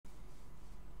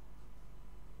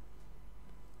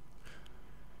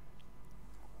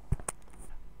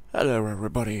Hello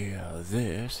everybody,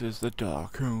 this is the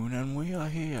Dark Hoon and we are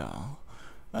here,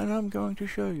 and I'm going to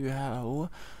show you how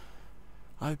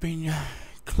I've been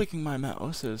clicking my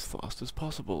mouse as fast as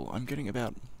possible. I'm getting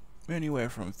about anywhere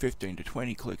from 15 to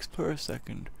 20 clicks per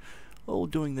second, all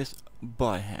doing this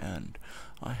by hand.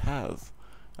 I have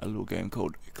a little game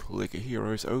called Clicker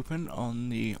Heroes open on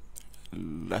the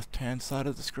left hand side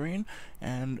of the screen,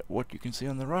 and what you can see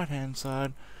on the right hand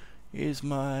side is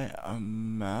my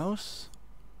mouse,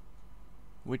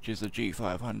 which is a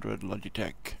G500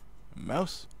 Logitech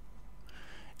mouse,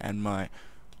 and my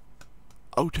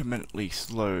ultimately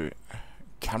slow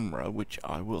camera, which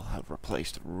I will have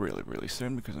replaced really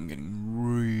soon because I'm getting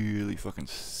really fucking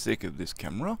sick of this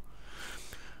camera.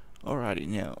 Alrighty,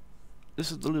 now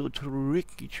this is the little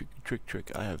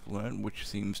trick I have learned, which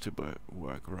seems to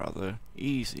work rather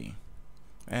easy,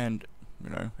 and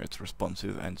you know, it's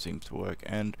responsive and seems to work,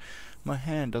 and my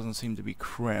hand doesn't seem to be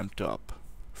cramped up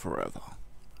forever,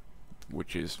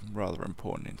 which is rather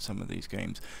important in some of these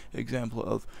games. Example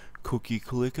of Cookie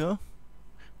Clicker,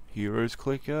 Heroes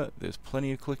Clicker, there's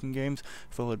plenty of clicking games,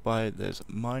 followed by there's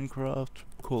Minecraft,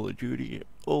 Call of Duty,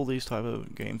 all these type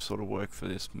of games sort of work for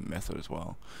this method as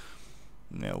well.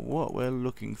 Now what we're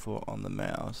looking for on the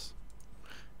mouse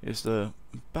is the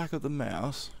back of the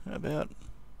mouse about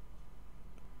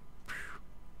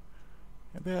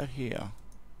here.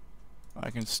 I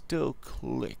can still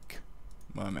click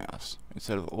my mouse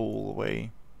instead of all the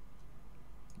way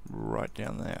right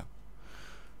down there.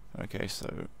 Okay,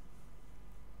 so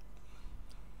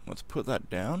let's put that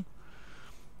down.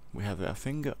 We have our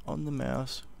finger on the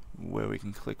mouse where we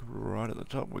can click right at the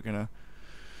top. We're gonna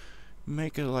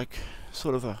make it like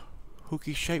sort of a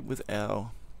hooky shape with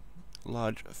our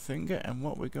large finger, and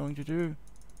what we're going to do,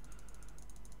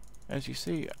 as you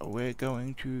see, we're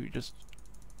going to just,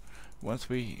 once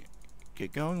we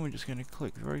get going, we're just going to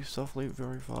click very softly,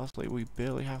 very fastly. We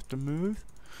barely have to move.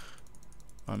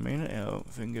 I mean, our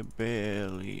finger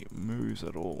barely moves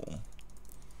at all.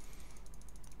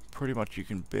 Pretty much you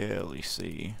can barely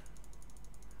see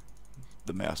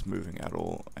the mouse moving at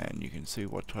all, and you can see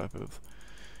what type of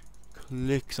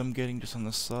clicks I'm getting just on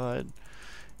the side.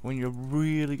 When you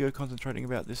really go concentrating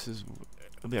about this is,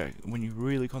 yeah, when you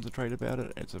really concentrate about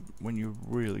it, it's when you're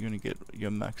really going to get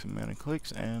your maximum amount of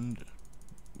clicks, and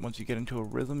once you get into a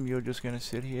rhythm, you're just going to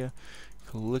sit here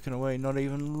clicking away, not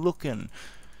even looking,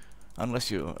 unless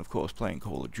you're of course playing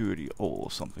Call of Duty or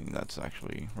something that's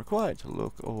actually required to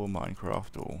look, or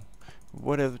Minecraft, or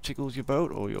whatever tickles your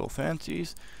boat or your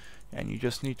fancies, and you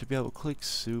just need to be able to click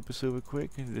super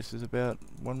quick. This is about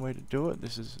one way to do it.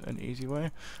 This is an easy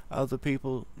way. Other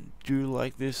people do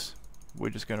like this. We're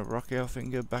just going to rock our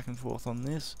finger back and forth on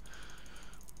this,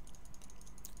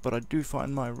 but I do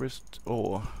find my wrist,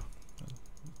 or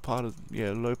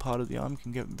low part of the arm,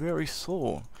 can get very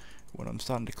sore when I'm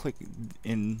starting to click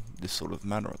in this sort of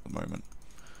manner at the moment.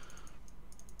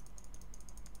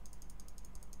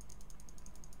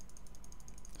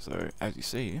 So as you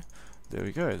see, there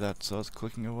we go, that's us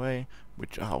clicking away,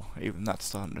 which, oh, even that's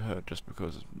starting to hurt just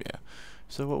because, yeah.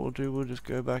 So what we'll do, we'll just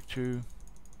go back to,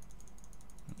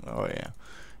 oh yeah,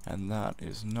 and that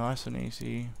is nice and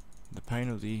easy. The pain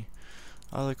of the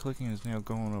other clicking has now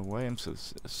gone away and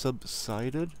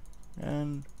subsided,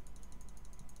 and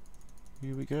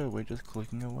here we go, we're just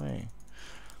clicking away.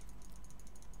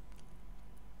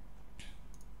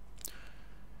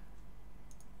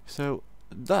 So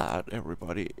that,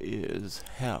 everybody, is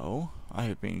how I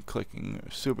have been clicking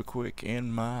super quick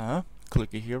in my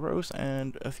Clicker Heroes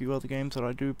and a few other games that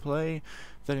I do play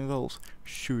that involves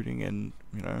shooting and,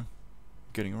 you know,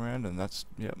 getting around, and that's,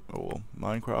 yep, or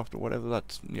Minecraft or whatever,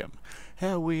 that's, yep,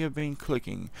 how we have been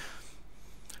clicking.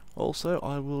 Also,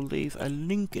 I will leave a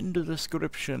link in the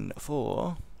description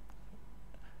for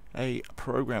a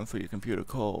program for your computer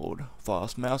called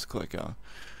Fast Mouse Clicker.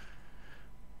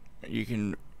 You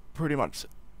can pretty much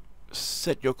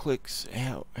set your clicks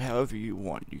however you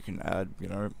want. You can add, you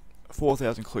know,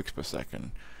 4,000 clicks per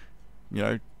second, you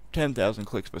know, 10,000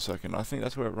 clicks per second. I think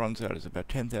that's where it runs out, is about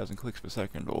 10,000 clicks per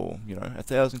second, or, you know,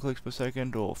 1,000 clicks per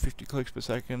second, or 50 clicks per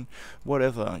second,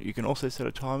 whatever. You can also set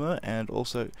a timer and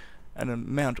also an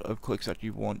amount of clicks that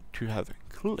you want to have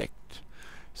clicked.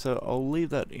 So I'll leave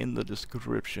that in the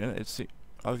description.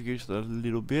 I've used it a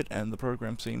little bit and the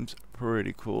program seems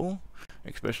pretty cool,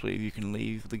 especially if you can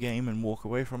leave the game and walk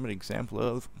away from it. Example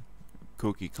of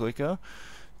Cookie Clicker.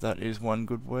 That is one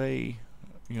good way.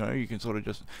 You know, you can sort of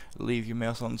just leave your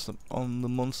mouse on the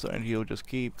monster and he'll just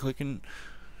keep clicking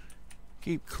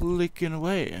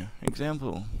away.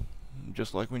 Example,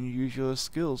 just like when you use your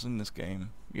skills in this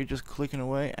game, you're just clicking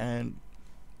away and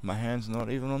my hand's not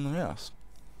even on the mouse.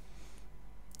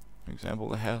 For example,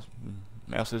 the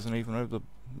mouse isn't even over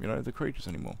the creatures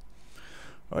anymore.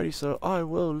 Alrighty, so I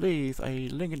will leave a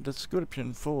link in the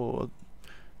description for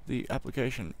the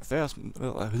application. Let's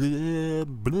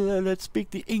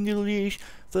speak the English.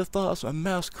 The fast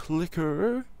mouse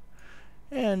clicker.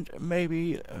 And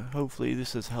maybe, hopefully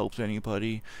this has helped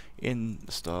anybody in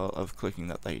the style of clicking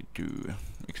that they do.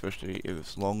 Especially if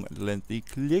it's long, lengthy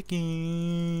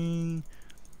clicking.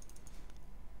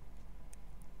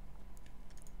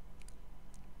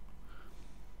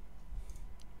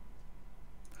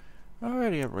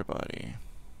 Alrighty everybody.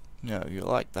 Now if you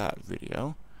like that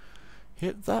video,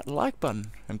 hit that like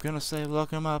button. I'm gonna say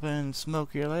lock 'em up and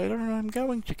smoke you later, and I'm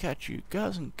going to catch you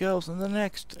guys and girls in the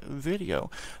next video.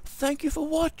 Thank you for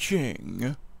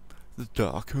watching The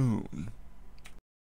Dark Hoon.